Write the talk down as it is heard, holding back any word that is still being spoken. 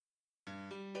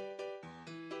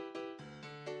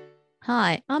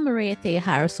Hi, I'm Maria Thea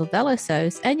Harris or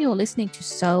Velosos, and you're listening to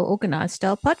Sew Organised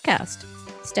Style Podcast.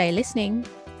 Stay listening.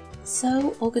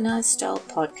 Sew Organised Style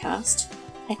Podcast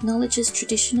acknowledges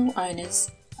traditional owners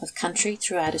of country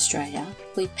throughout Australia.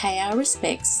 We pay our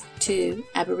respects to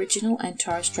Aboriginal and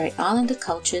Torres Strait Islander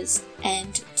cultures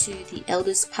and to the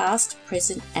elders past,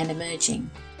 present and emerging.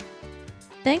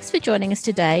 Thanks for joining us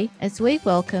today as we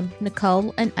welcome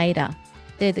Nicole and Ada.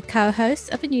 They're the co-hosts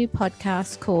of a new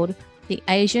podcast called the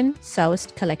Asian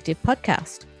Sewist Collective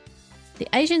Podcast. The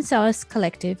Asian Sewist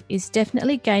Collective is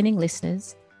definitely gaining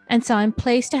listeners, and so I'm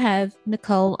pleased to have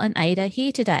Nicole and Ada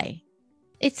here today.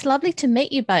 It's lovely to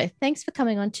meet you both. Thanks for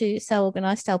coming on to Sew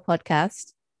Organised Style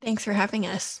Podcast. Thanks for having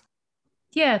us.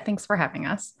 Yeah, thanks for having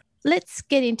us. Let's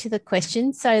get into the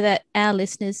questions so that our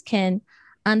listeners can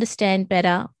understand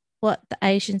better what the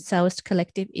Asian Sewist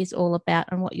Collective is all about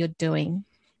and what you're doing.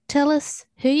 Tell us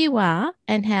who you are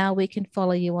and how we can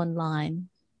follow you online.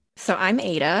 So I'm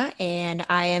Ada, and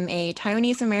I am a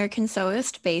Taiwanese American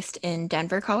sewist based in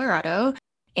Denver, Colorado.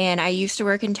 And I used to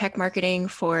work in tech marketing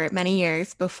for many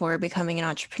years before becoming an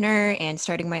entrepreneur and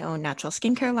starting my own natural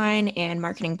skincare line and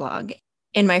marketing blog.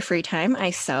 In my free time,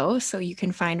 I sew, so you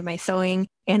can find my sewing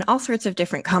and all sorts of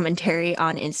different commentary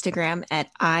on Instagram at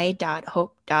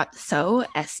i.hope.sew,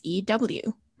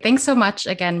 S-E-W. Thanks so much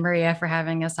again, Maria, for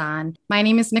having us on. My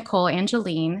name is Nicole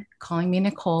Angeline. Calling me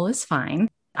Nicole is fine.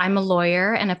 I'm a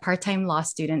lawyer and a part-time law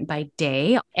student by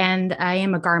day, and I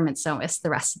am a garment sewist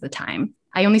the rest of the time.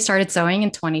 I only started sewing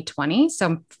in 2020, so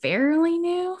I'm fairly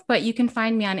new, but you can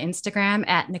find me on Instagram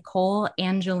at Nicole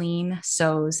Angeline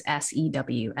Sews,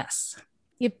 S-E-W-S.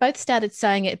 You've both started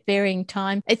sewing at varying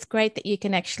times. It's great that you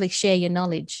can actually share your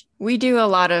knowledge. We do a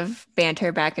lot of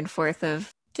banter back and forth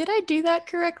of, did I do that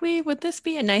correctly? Would this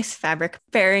be a nice fabric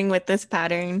pairing with this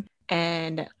pattern?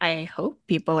 And I hope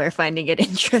people are finding it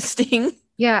interesting.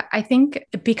 Yeah, I think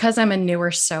because I'm a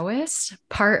newer sewist,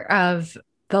 part of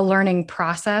the learning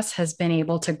process has been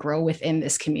able to grow within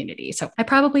this community. So I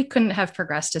probably couldn't have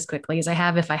progressed as quickly as I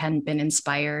have if I hadn't been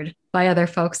inspired by other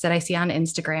folks that I see on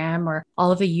Instagram, or all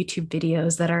of the YouTube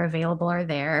videos that are available are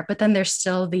there. But then there's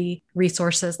still the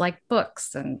resources like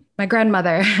books and my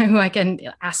grandmother who I can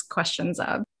ask questions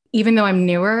of. Even though I'm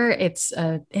newer, it's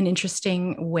an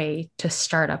interesting way to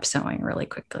start up sewing really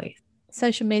quickly.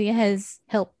 Social media has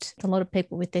helped a lot of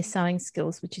people with their sewing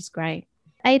skills, which is great.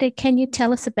 Ada, can you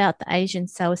tell us about the Asian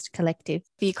Sewist Collective?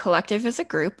 The collective is a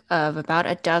group of about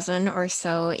a dozen or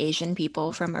so Asian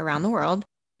people from around the world,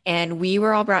 and we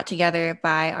were all brought together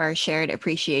by our shared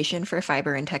appreciation for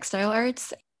fiber and textile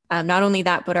arts. Not only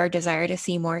that, but our desire to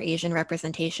see more Asian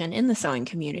representation in the sewing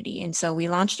community. And so we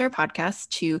launched our podcast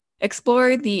to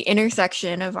explore the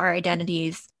intersection of our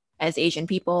identities as Asian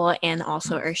people and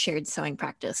also our shared sewing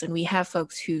practice. And we have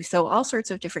folks who sew all sorts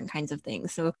of different kinds of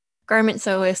things. So garment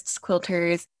sewists,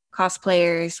 quilters,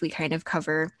 cosplayers, we kind of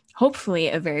cover hopefully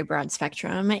a very broad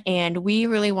spectrum. And we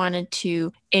really wanted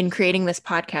to, in creating this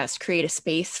podcast, create a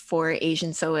space for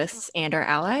Asian sewists and our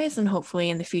allies. And hopefully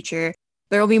in the future,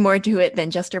 there will be more to it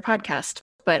than just our podcast.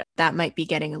 But that might be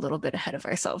getting a little bit ahead of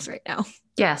ourselves right now.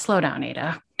 Yeah, slow down,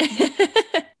 Ada.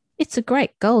 It's a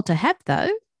great goal to have, though.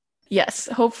 Yes,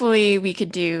 hopefully we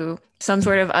could do some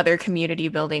sort of other community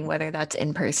building, whether that's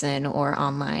in person or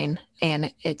online.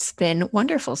 And it's been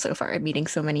wonderful so far, meeting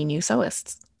so many new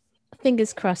sewists.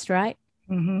 Fingers crossed, right?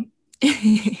 Mm-hmm.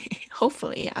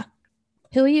 Hopefully, yeah.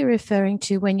 Who are you referring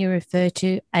to when you refer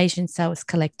to Asian Sewist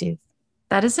Collective?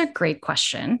 That is a great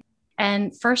question.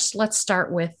 And first, let's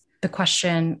start with the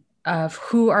question of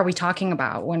who are we talking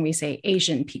about when we say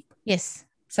Asian people? Yes.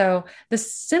 So the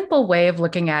simple way of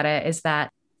looking at it is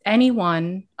that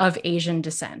anyone of Asian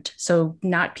descent, so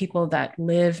not people that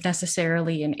live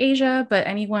necessarily in Asia, but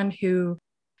anyone who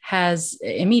has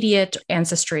immediate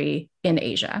ancestry in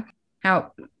Asia.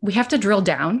 Now, we have to drill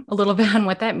down a little bit on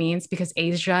what that means because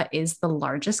Asia is the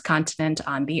largest continent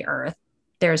on the earth.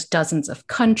 There's dozens of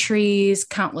countries,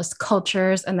 countless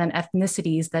cultures, and then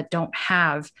ethnicities that don't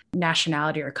have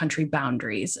nationality or country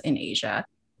boundaries in Asia.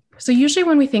 So usually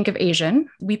when we think of Asian,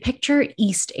 we picture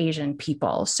East Asian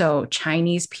people. So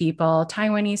Chinese people,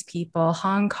 Taiwanese people,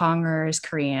 Hong Kongers,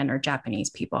 Korean or Japanese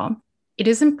people. It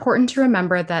is important to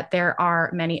remember that there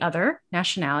are many other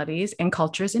nationalities and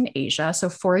cultures in Asia. So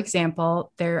for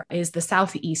example, there is the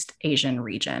Southeast Asian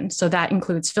region. So that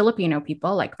includes Filipino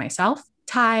people like myself,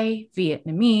 Thai,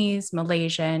 Vietnamese,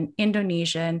 Malaysian,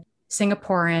 Indonesian,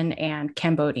 Singaporean, and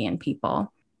Cambodian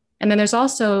people. And then there's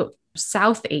also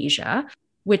South Asia,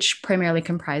 which primarily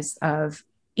comprised of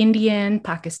Indian,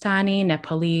 Pakistani,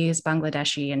 Nepalese,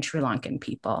 Bangladeshi, and Sri Lankan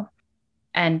people.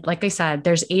 And like I said,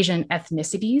 there's Asian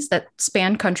ethnicities that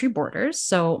span country borders,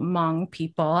 so Hmong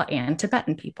people and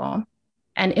Tibetan people.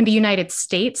 And in the United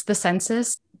States, the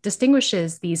census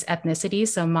distinguishes these ethnicities,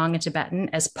 so Hmong and Tibetan,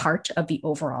 as part of the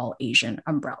overall Asian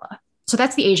umbrella. So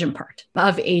that's the Asian part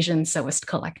of Asian Sewist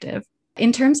Collective.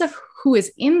 In terms of who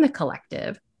is in the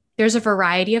collective, there's a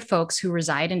variety of folks who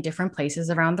reside in different places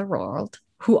around the world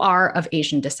who are of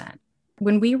Asian descent.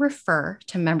 When we refer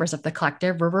to members of the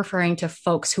collective, we're referring to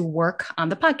folks who work on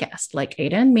the podcast, like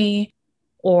Ada and me,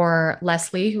 or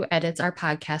Leslie, who edits our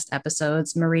podcast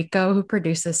episodes, Mariko, who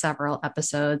produces several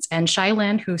episodes, and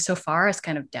Shylin, who so far has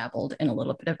kind of dabbled in a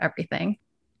little bit of everything.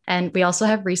 And we also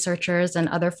have researchers and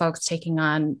other folks taking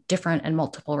on different and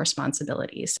multiple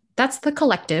responsibilities. That's the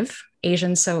collective,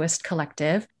 Asian Sewist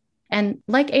Collective. And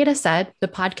like Ada said, the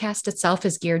podcast itself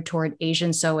is geared toward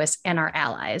Asian sewists and our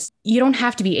allies. You don't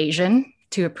have to be Asian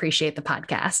to appreciate the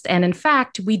podcast. And in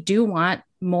fact, we do want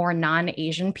more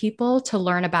non-Asian people to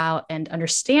learn about and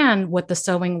understand what the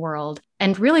sewing world,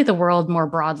 and really the world more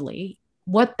broadly,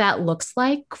 what that looks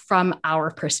like from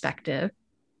our perspective.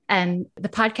 And the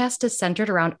podcast is centered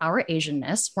around our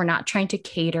Asianness. We're not trying to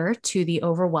cater to the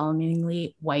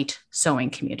overwhelmingly white sewing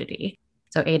community.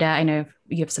 So Ada, I know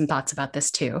you have some thoughts about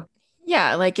this too.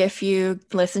 Yeah, like if you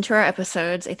listen to our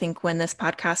episodes, I think when this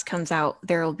podcast comes out,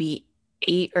 there will be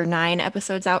 8 or 9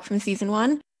 episodes out from season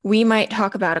 1. We might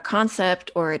talk about a concept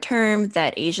or a term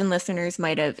that Asian listeners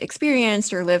might have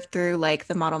experienced or lived through, like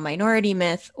the model minority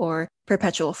myth or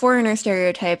perpetual foreigner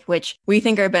stereotype, which we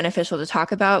think are beneficial to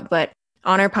talk about. But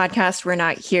on our podcast, we're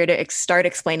not here to start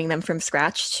explaining them from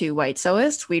scratch to white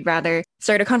sewists. We'd rather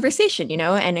start a conversation,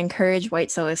 and encourage white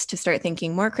sewists to start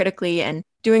thinking more critically and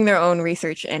doing their own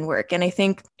research and work. And I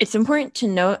think it's important to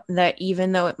note that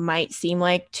even though it might seem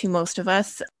like to most of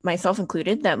us, myself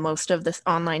included, that most of this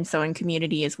online sewing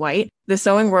community is white, the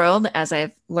sewing world, as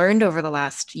I've learned over the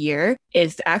last year,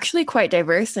 is actually quite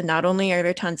diverse. And not only are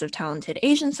there tons of talented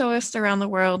Asian sewists around the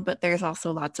world, but there's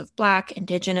also lots of Black,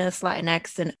 Indigenous,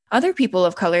 Latinx, and other people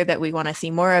of color that we want to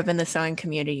see more of in the sewing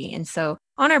community. And so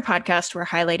on our podcast, we're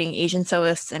highlighting Asian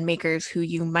sewists and makers who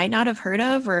you might not have heard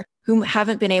of or who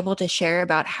haven't been able to share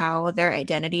about how their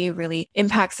identity really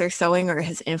impacts their sewing or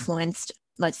has influenced,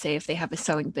 let's say, if they have a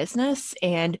sewing business.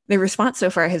 And the response so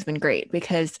far has been great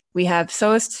because we have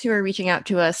sewists who are reaching out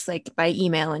to us like by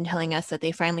email and telling us that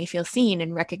they finally feel seen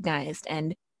and recognized.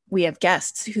 And we have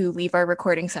guests who leave our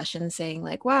recording sessions saying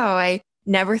like, wow, I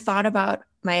never thought about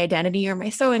my identity or my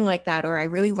sewing like that, or I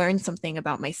really learned something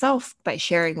about myself by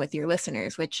sharing with your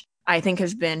listeners, which I think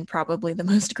has been probably the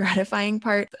most gratifying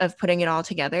part of putting it all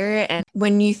together. And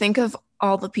when you think of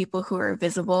all the people who are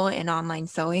visible in online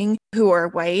sewing who are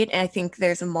white, I think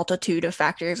there's a multitude of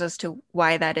factors as to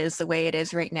why that is the way it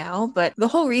is right now. But the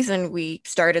whole reason we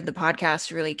started the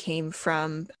podcast really came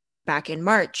from back in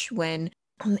March when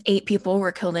 8 people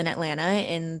were killed in Atlanta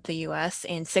in the US,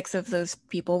 and 6 of those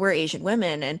people were Asian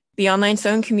women. And the online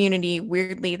sewing community,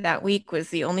 weirdly, that week was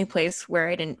the only place where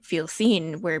I didn't feel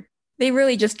seen, where they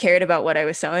really just cared about what I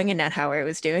was sewing and not how I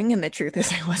was doing. And the truth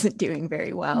is I wasn't doing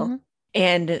very well. Mm-hmm.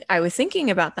 And I was thinking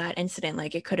about that incident,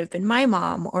 like it could have been my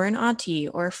mom or an auntie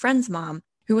or a friend's mom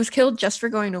who was killed just for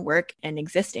going to work and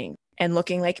existing and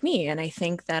looking like me. And I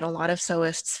think that a lot of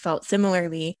sewists felt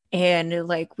similarly and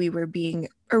like we were being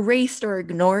erased or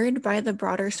ignored by the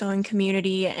broader sewing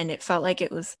community. And it felt like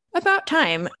it was about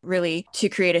time really to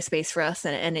create a space for us.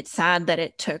 And it's sad that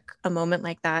it took a moment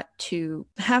like that to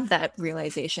have that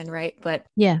realization, right? But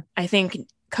yeah, I think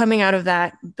coming out of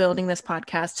that, building this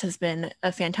podcast has been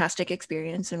a fantastic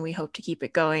experience and we hope to keep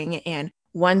it going. And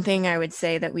one thing I would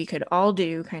say that we could all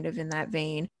do kind of in that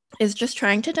vein is just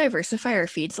trying to diversify our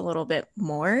feeds a little bit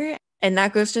more. And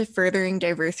that goes to furthering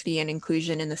diversity and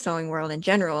inclusion in the sewing world in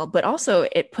general, but also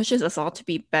it pushes us all to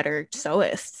be better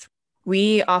sewists.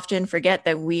 We often forget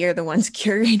that we are the ones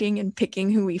curating and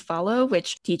picking who we follow,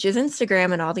 which teaches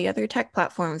Instagram and all the other tech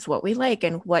platforms what we like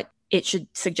and what it should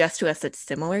suggest to us that's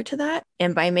similar to that.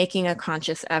 And by making a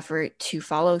conscious effort to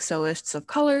follow sewists of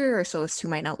color or sewists who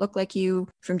might not look like you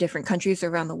from different countries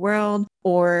around the world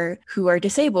or who are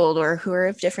disabled or who are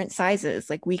of different sizes,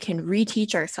 like we can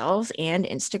reteach ourselves and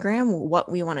Instagram what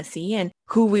we want to see and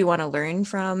who we want to learn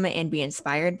from and be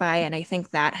inspired by. And I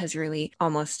think that has really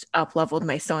almost up-leveled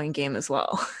my sewing game as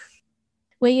well.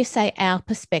 Where you say our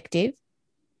perspective,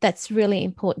 that's really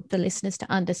important for listeners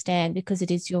to understand because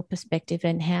it is your perspective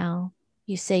and how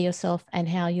you see yourself and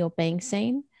how you're being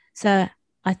seen. So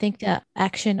I think the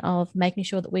action of making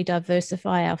sure that we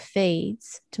diversify our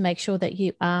feeds to make sure that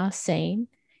you are seen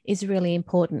is really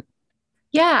important.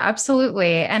 Yeah,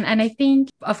 absolutely. And I think,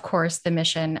 of course, the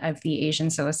mission of the Asian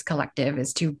Sewist Collective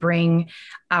is to bring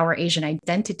our Asian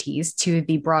identities to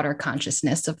the broader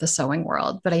consciousness of the sewing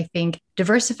world. But I think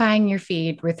diversifying your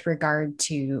feed with regard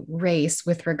to race,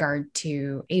 with regard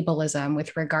to ableism,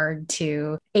 with regard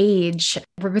to age,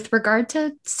 with regard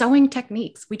to sewing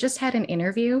techniques. We just had an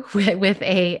interview with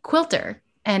a quilter.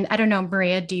 And I don't know,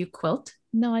 Maria, do you quilt?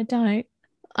 No, I don't.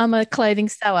 I'm a clothing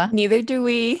sewer. Neither do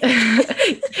we.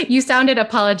 You sounded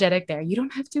apologetic there. You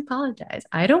don't have to apologize.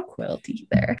 I don't quilt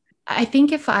either. I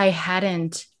think if I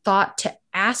hadn't thought to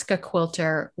ask a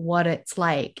quilter what it's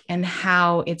like and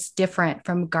how it's different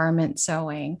from garment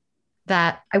sewing,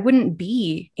 that I wouldn't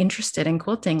be interested in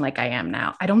quilting like I am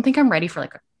now. I don't think I'm ready for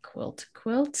like a quilt,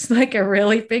 like a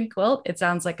really big quilt. It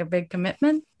sounds like a big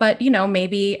commitment, but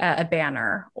maybe a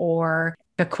banner or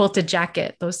a quilted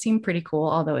jacket. Those seem pretty cool,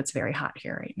 although it's very hot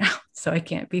here right now. So I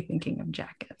can't be thinking of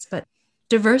jackets, but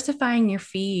diversifying your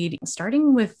feed,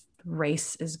 starting with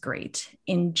race is great.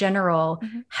 In general,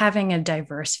 having a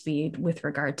diverse feed with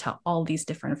regard to all these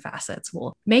different facets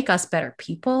will make us better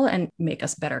people and make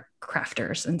us better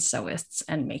crafters and sewists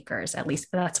and makers. At least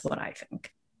that's what I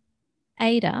think.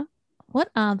 Ada, what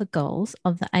are the goals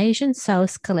of the Asian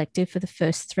Sewist Collective for the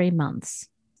first 3 months?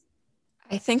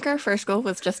 I think our first goal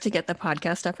was just to get the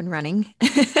podcast up and running.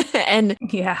 and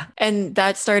Yeah. And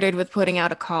that started with putting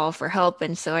out a call for help.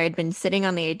 And so I had been sitting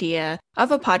on the idea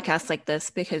of a podcast like this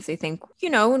because I think,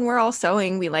 when we're all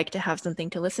sewing, we like to have something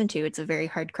to listen to. It's a very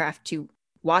hard craft to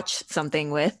watch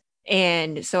something with.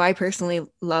 And so I personally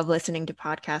love listening to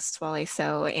podcasts while I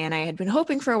sew. And I had been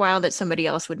hoping for a while that somebody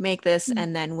else would make this.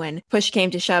 And then when push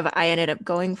came to shove, I ended up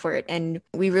going for it. And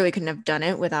we really couldn't have done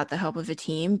it without the help of a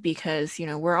team because,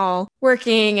 we're all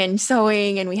working and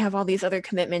sewing and we have all these other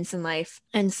commitments in life.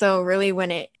 And so really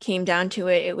when it came down to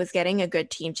it, it was getting a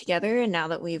good team together. And now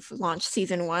that we've launched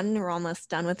season 1, we're almost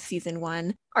done with season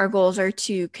 1. Our goals are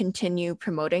to continue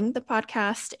promoting the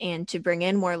podcast and to bring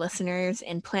in more listeners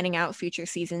and planning out future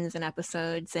seasons and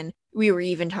episodes. And we were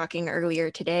even talking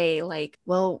earlier today, like,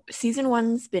 well, season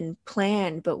 1's been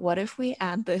planned, but what if we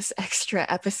add this extra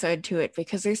episode to it?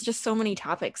 Because there's just so many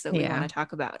topics that we want to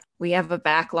talk about. We have a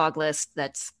backlog list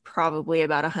that's probably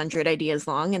about 100 ideas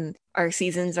long, and our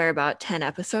seasons are about 10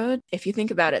 episodes. If you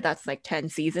think about it, that's like 10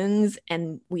 seasons,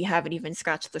 and we haven't even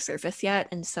scratched the surface yet.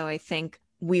 And so I think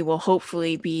we will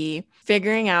hopefully be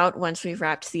figuring out once we've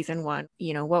wrapped season 1,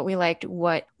 what we liked,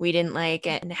 what we didn't like,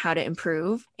 and how to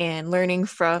improve, and learning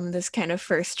from this kind of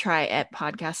first try at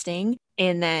podcasting,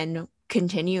 and then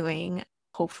continuing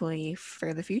hopefully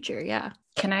for the future. Yeah.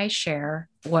 Can I share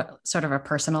what sort of a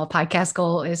personal podcast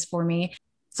goal is for me?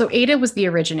 So Ada was the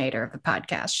originator of the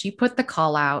podcast. She put the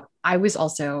call out. I was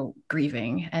also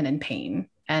grieving and in pain.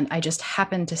 And I just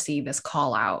happened to see this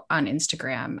call out on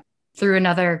Instagram through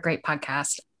another great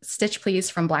podcast, Stitch Please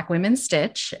from Black Women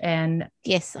Stitch. And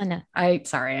yes, I know.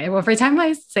 Every time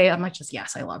I say it, I'm like,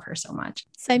 yes, I love her so much.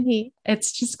 Same here.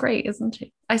 It's just great, isn't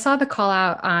she? I saw the call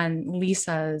out on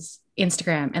Lisa's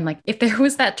Instagram. And like, if there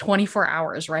was that 24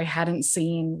 hours where I hadn't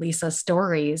seen Lisa's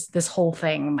stories, this whole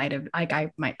thing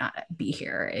I might not be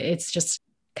here. It's just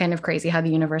kind of crazy how the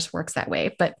universe works that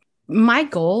way. But my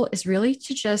goal is really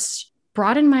to just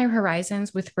broaden my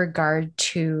horizons with regard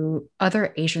to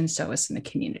other Asian sewists in the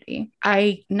community.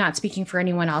 Not speaking for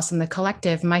anyone else in the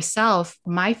collective, myself,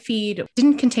 my feed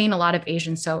didn't contain a lot of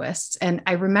Asian sewists. And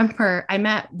I remember I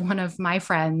met one of my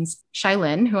friends,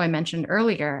 Shailin, who I mentioned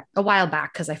earlier, a while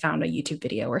back because I found a YouTube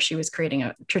video where she was creating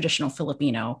a traditional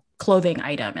Filipino clothing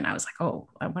item. And I was like, oh,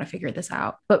 I want to figure this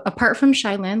out. But apart from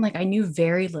Shailin, like I knew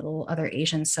very little other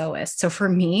Asian sewists. So for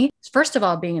me, first of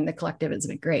all, being in the collective has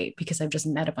been great because I've just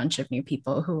met a bunch of new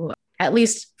people who, at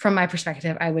least from my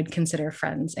perspective, I would consider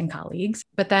friends and colleagues,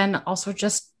 but then also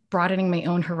just broadening my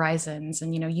own horizons.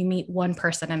 And, you meet one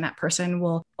person and that person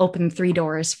will open 3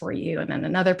 doors for you. And then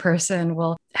another person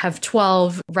will have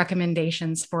 12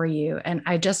 recommendations for you. And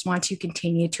I just want to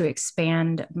continue to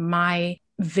expand my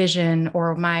vision,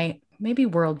 or my maybe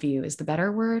worldview is the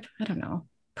better word. I don't know,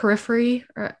 periphery,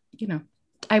 or,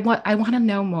 I want to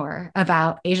know more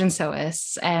about Asian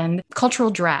sewists and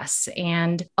cultural dress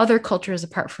and other cultures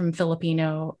apart from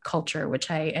Filipino culture,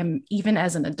 which I am, even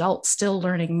as an adult, still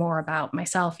learning more about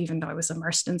myself, even though I was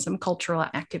immersed in some cultural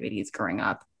activities growing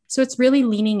up. So it's really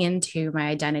leaning into my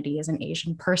identity as an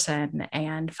Asian person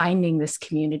and finding this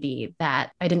community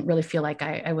that I didn't really feel like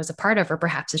I was a part of, or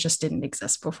perhaps it just didn't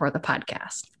exist before the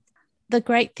podcast. The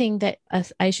great thing that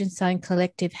Asian Sewing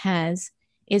Collective has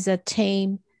is a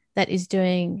team that is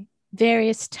doing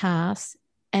various tasks,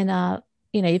 and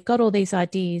you've got all these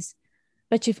ideas,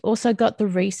 but you've also got the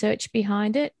research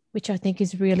behind it, which I think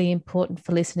is really important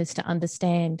for listeners to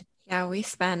understand. Yeah, we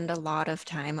spend a lot of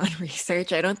time on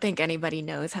research. I don't think anybody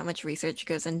knows how much research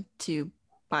goes into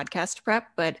podcast prep,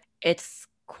 but it's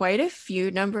quite a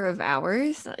few number of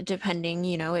hours, depending,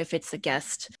 if it's a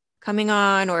guest coming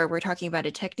on or we're talking about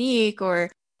a technique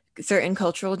or certain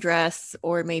cultural dress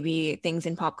or maybe things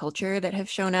in pop culture that have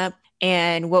shown up.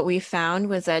 And what we found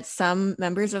was that some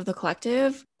members of the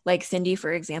collective, like Cindy,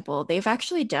 for example, they've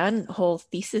actually done whole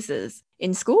theses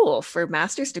in school for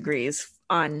master's degrees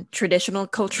on traditional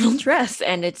cultural dress.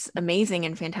 And it's amazing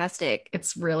and fantastic.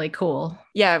 It's really cool.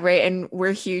 Yeah, right. And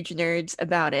we're huge nerds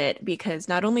about it because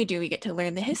not only do we get to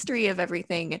learn the history of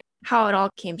everything and how it all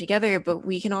came together, but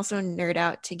we can also nerd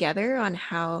out together on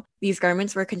how these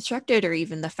garments were constructed or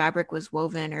even the fabric was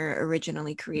woven or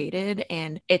originally created.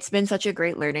 And it's been such a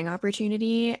great learning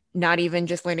opportunity, not even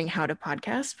just learning how to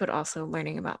podcast, but also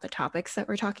learning about the topics that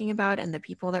we're talking about and the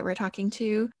people that we're talking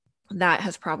to. That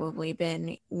has probably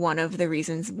been one of the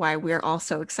reasons why we're all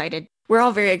so excited. We're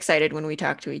all very excited when we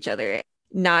talk to each other,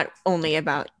 not only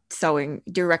about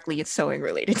directly sewing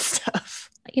related stuff.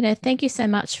 Thank you so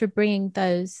much for bringing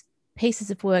those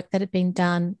pieces of work that have been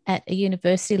done at a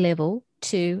university level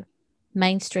to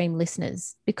mainstream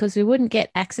listeners, because we wouldn't get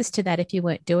access to that if you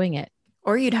weren't doing it.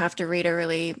 Or you'd have to read a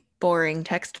really boring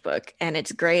textbook. And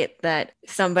it's great that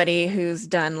somebody who's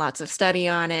done lots of study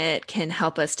on it can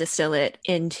help us distill it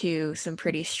into some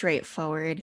pretty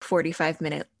straightforward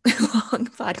 45-minute long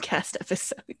podcast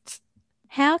episodes.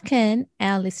 How can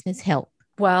our listeners help?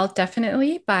 Well,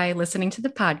 definitely by listening to the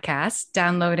podcast,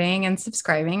 downloading and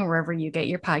subscribing wherever you get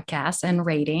your podcasts, and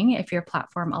rating if your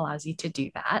platform allows you to do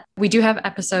that. We do have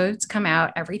episodes come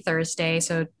out every Thursday.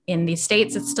 So in the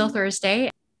States, it's still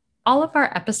Thursday. All of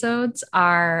our episodes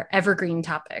are evergreen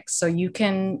topics, so you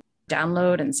can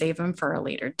download and save them for a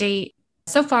later date.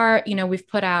 So far, we've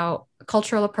put out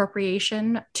cultural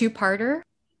appropriation 2-parter.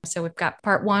 So we've got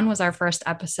part 1 was our first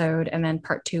episode, and then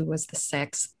part 2 was the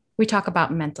 6th. We talk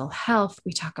about mental health.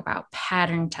 We talk about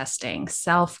pattern testing,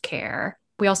 self-care.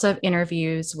 We also have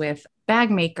interviews with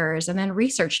bag makers and then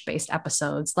research-based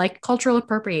episodes like cultural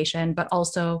appropriation, but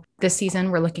also this season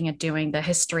we're looking at doing the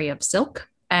history of silk,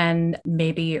 and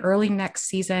maybe early next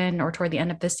season or toward the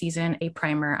end of this season, a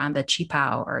primer on the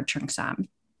qipao or cheongsam.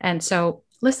 And so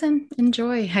listen,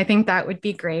 enjoy. I think that would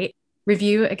be great.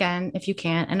 Review again if you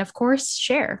can, and of course,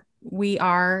 share. We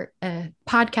are a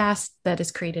podcast that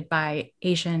is created by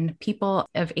Asian people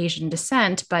of Asian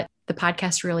descent, but the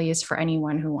podcast really is for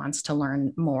anyone who wants to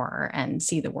learn more and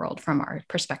see the world from our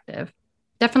perspective.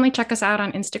 Definitely check us out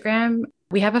on Instagram.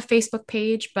 We have a Facebook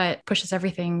page, but pushes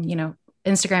everything,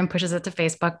 Instagram pushes it to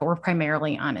Facebook, but we're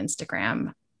primarily on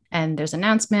Instagram. And there's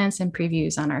announcements and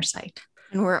previews on our site.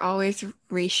 And we're always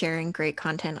resharing great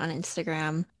content on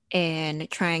Instagram and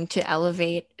trying to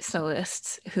elevate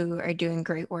sewists who are doing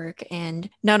great work, and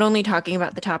not only talking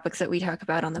about the topics that we talk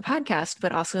about on the podcast,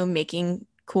 but also making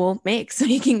cool makes,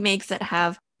 making makes that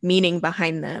have meaning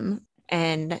behind them.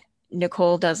 And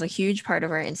Nicole does a huge part of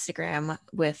our Instagram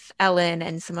with Ellen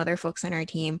and some other folks on our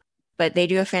team, but they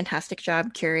do a fantastic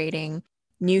job curating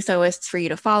new sewists for you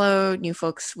to follow, new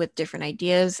folks with different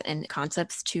ideas and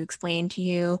concepts to explain to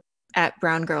you at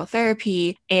Brown Girl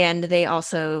Therapy. And they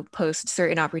also post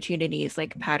certain opportunities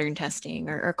like pattern testing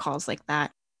or calls like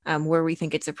that, where we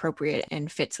think it's appropriate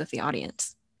and fits with the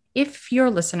audience. If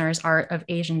your listeners are of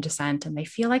Asian descent and they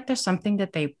feel like there's something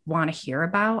that they want to hear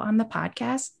about on the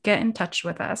podcast, get in touch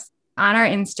with us. On our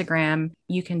Instagram,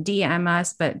 you can DM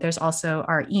us, but there's also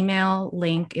our email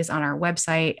link is on our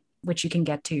website, which you can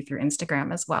get to through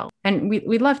Instagram as well. And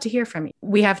we'd love to hear from you.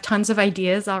 We have tons of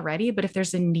ideas already, but if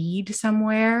there's a need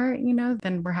somewhere,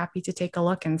 then we're happy to take a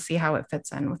look and see how it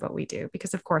fits in with what we do.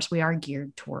 Because of course we are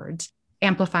geared towards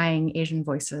amplifying Asian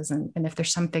voices. And if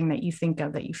there's something that you think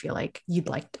of that you feel like you'd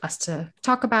like us to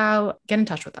talk about, get in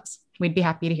touch with us. We'd be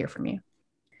happy to hear from you.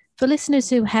 For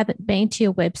listeners who haven't been to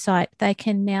your website, they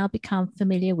can now become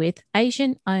familiar with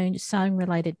Asian-owned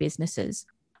sewing-related businesses.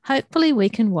 Hopefully, we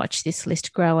can watch this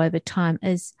list grow over time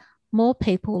as more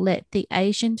people let the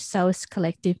Asian Sewist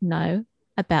Collective know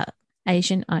about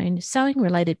Asian-owned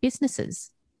sewing-related businesses.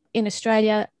 In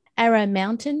Australia, Arrow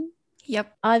Mountain.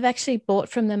 Yep. I've actually bought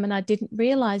from them and I didn't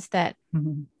realise that.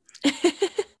 Mm-hmm.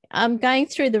 I'm going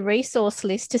through the resource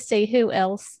list to see who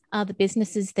else are the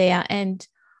businesses there. And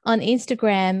on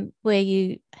Instagram, where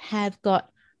you have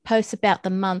got posts about the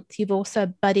month, you've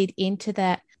also buddied into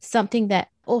that something that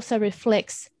also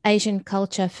reflects Asian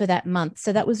culture for that month.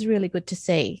 So that was really good to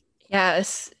see.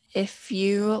 Yes. If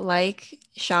you like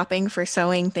shopping for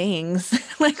sewing things,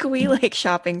 like we like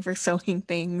shopping for sewing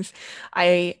things,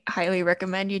 I highly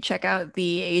recommend you check out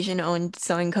the Asian-owned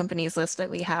sewing companies list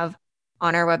that we have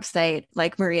on our website.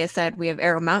 Like Maria said, we have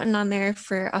Arrow Mountain on there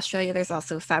for Australia. There's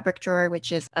also Fabric Drawer,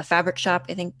 which is a fabric shop,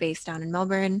 I think, based down in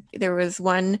Melbourne. There was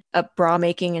a bra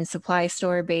making and supply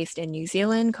store based in New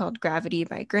Zealand called Gravity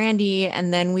by Grandy.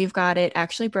 And then we've got it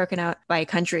actually broken out by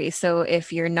country. So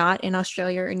if you're not in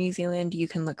Australia or New Zealand, you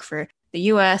can look for the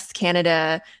US,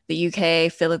 Canada, the UK,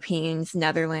 Philippines,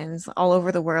 Netherlands, all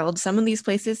over the world. Some of these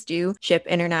places do ship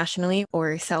internationally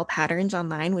or sell patterns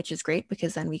online, which is great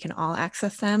because then we can all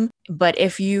access them. But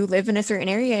if you live in a certain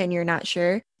area and you're not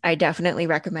sure, I definitely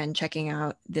recommend checking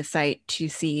out the site to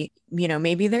see,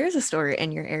 maybe there is a store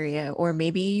in your area, or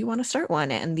maybe you want to start one.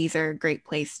 And these are a great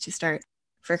place to start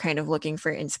for kind of looking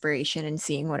for inspiration and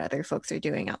seeing what other folks are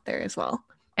doing out there as well.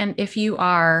 And if you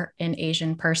are an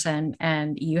Asian person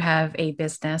and you have a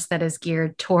business that is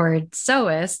geared toward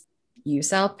sewists, you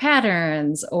sell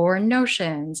patterns or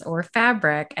notions or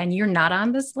fabric, and you're not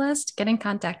on this list, get in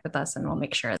contact with us and we'll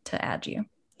make sure to add you.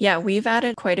 Yeah, we've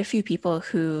added quite a few people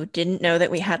who didn't know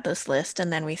that we had this list,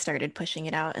 and then we started pushing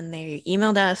it out, and they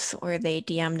emailed us or they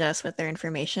DM'd us with their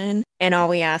information. And all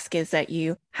we ask is that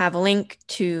you have a link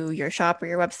to your shop or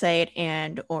your website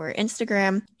and or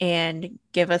Instagram and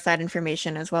give us that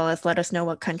information, as well as let us know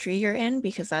what country you're in,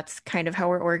 because that's kind of how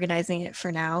we're organizing it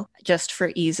for now, just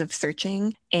for ease of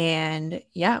searching. And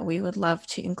yeah, we would love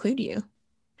to include you.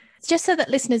 Just so that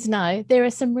listeners know, there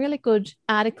are some really good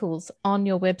articles on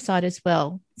your website as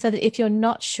well. So that if you're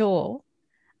not sure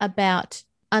about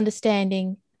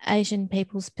understanding Asian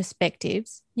people's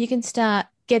perspectives, you can start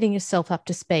getting yourself up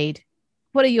to speed.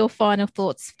 What are your final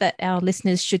thoughts that our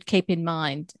listeners should keep in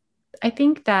mind? I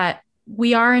think that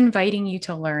we are inviting you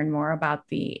to learn more about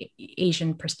the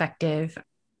Asian perspective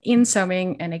in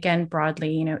sewing, and again,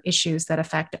 broadly, issues that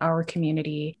affect our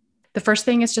community. The first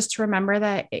thing is just to remember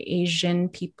that Asian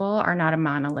people are not a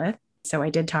monolith. So I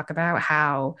did talk about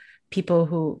how people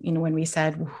who, when we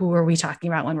said, who are we talking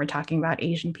about when we're talking about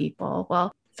Asian people?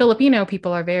 Well, Filipino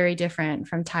people are very different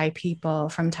from Thai people,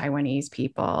 from Taiwanese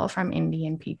people, from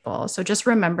Indian people. So just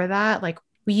remember that, like,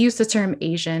 we use the term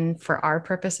Asian for our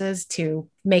purposes to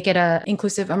make it an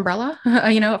inclusive umbrella,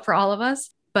 for all of us.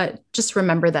 But just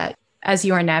remember that as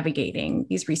you are navigating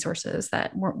these resources,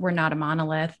 that we're not a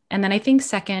monolith. And then I think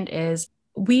second is,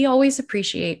 we always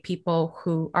appreciate people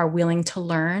who are willing to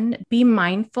learn. Be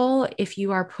mindful if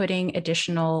you are putting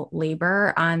additional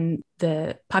labor on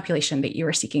the population that you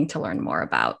are seeking to learn more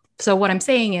about. So what I'm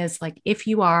saying is, like, if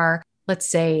you are, let's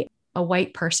say, a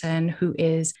white person who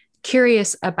is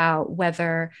curious about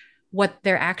whether what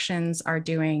their actions are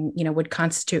doing, would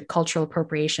constitute cultural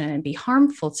appropriation and be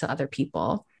harmful to other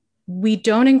people, we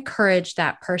don't encourage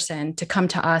that person to come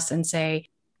to us and say,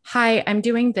 hi, I'm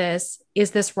doing this.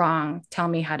 Is this wrong? Tell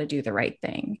me how to do the right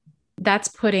thing. That's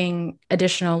putting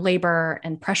additional labor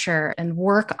and pressure and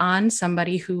work on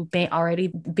somebody who may already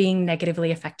being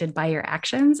negatively affected by your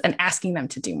actions and asking them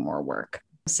to do more work.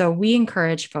 So we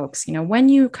encourage folks, when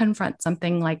you confront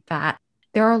something like that,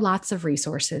 there are lots of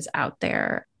resources out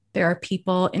there. There are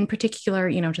people in particular,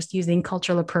 just using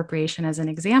cultural appropriation as an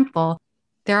example.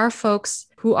 There are folks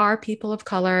who are people of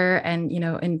color and,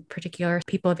 in particular,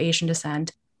 people of Asian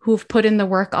descent who've put in the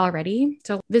work already.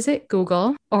 So visit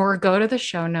Google or go to the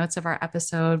show notes of our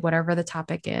episode, whatever the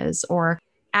topic is, or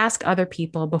ask other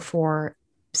people before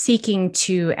seeking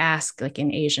to ask, like,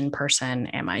 an Asian person,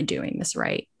 am I doing this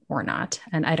right or not?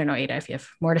 And I don't know, Ada, if you have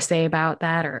more to say about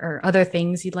that or other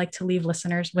things you'd like to leave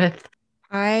listeners with.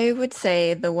 I would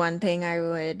say the one thing I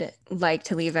would like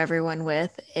to leave everyone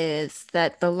with is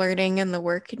that the learning and the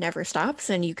work never stops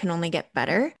and you can only get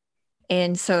better.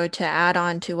 And so to add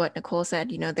on to what Nicole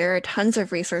said, there are tons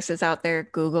of resources out there.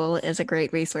 Google is a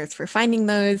great resource for finding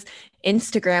those.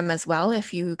 Instagram as well.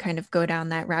 If you kind of go down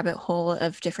that rabbit hole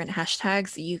of different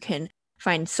hashtags, you can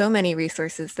find so many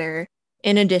resources there,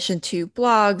 in addition to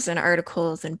blogs and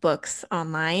articles and books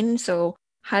online. So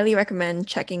highly recommend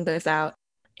checking those out.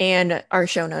 And our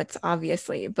show notes,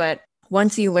 obviously. But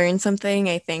once you learn something,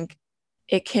 I think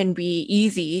it can be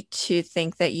easy to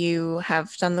think that you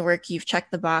have done the work, you've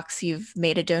checked the box, you've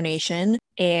made a donation,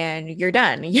 and you're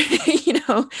done,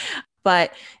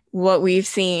 But what we've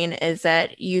seen is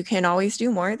that you can always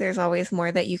do more. There's always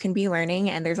more that you can be learning,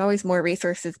 and there's always more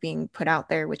resources being put out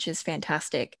there, which is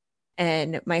fantastic.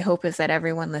 And my hope is that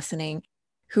everyone listening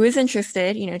who is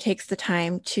interested, takes the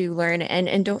time to learn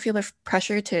and don't feel the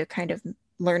pressure to kind of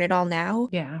learn it all now.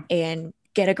 Yeah. And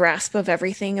get a grasp of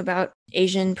everything about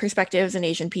Asian perspectives and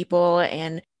Asian people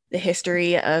and the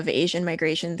history of Asian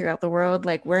migration throughout the world.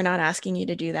 Like, we're not asking you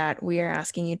to do that. We are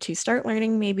asking you to start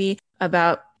learning maybe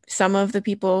about some of the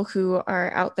people who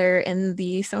are out there in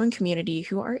the sewing community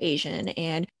who are Asian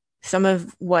and some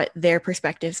of what their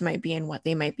perspectives might be and what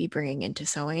they might be bringing into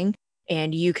sewing.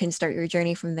 and you can start your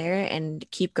journey from there and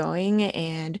keep going.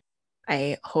 And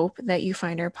I hope that you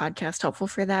find our podcast helpful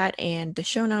for that and the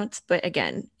show notes. But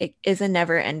again, it is a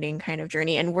never ending kind of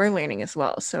journey, and we're learning as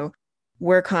well. So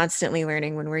we're constantly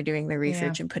learning when we're doing the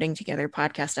research and putting together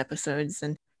podcast episodes.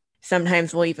 And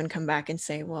sometimes we'll even come back and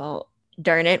say, well,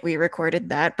 darn it, we recorded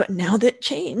that, but now that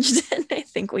changed. And I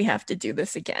think we have to do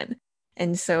this again.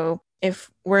 And so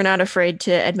if we're not afraid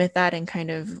to admit that and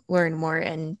kind of learn more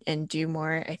and do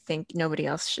more, I think nobody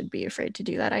else should be afraid to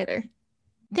do that either.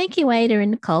 Thank you, Ada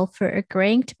and Nicole, for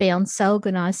agreeing to be on So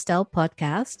Organized Style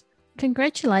podcast.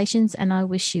 Congratulations, and I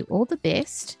wish you all the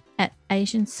best at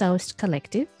Asian Sewist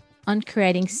Collective on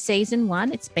creating season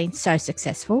 1. It's been so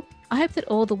successful. I hope that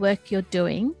all the work you're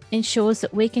doing ensures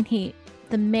that we can hear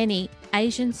the many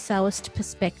Asian Sewist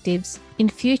perspectives in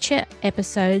future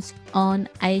episodes on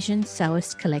Asian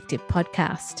Sewist Collective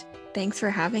podcast. Thanks for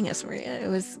having us, Maria.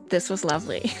 This was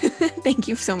lovely. Thank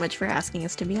you so much for asking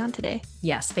us to be on today.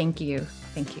 Yes, thank you.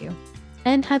 Thank you.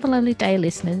 And have a lovely day,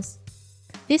 listeners.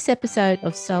 This episode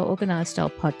of So Organized Style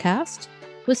podcast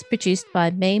was produced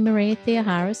by me, Maria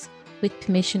Theoharis, with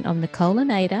permission of Nicole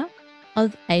and Ada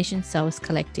of Asian Sewist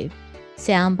Collective.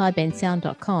 Sound by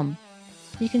bensound.com.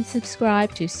 You can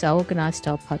subscribe to So Organized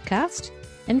Style podcast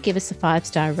and give us a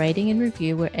 5-star rating and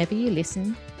review wherever you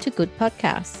listen to good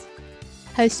podcasts.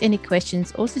 Post any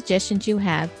questions or suggestions you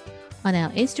have on our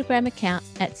Instagram account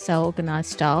at So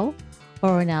Organized Style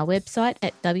or on our website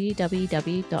at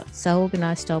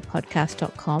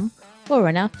www.soorganizedstylepodcast.com or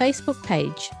on our Facebook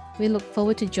page. We look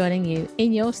forward to joining you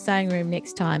in your sewing room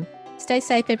next time. Stay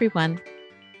safe, everyone.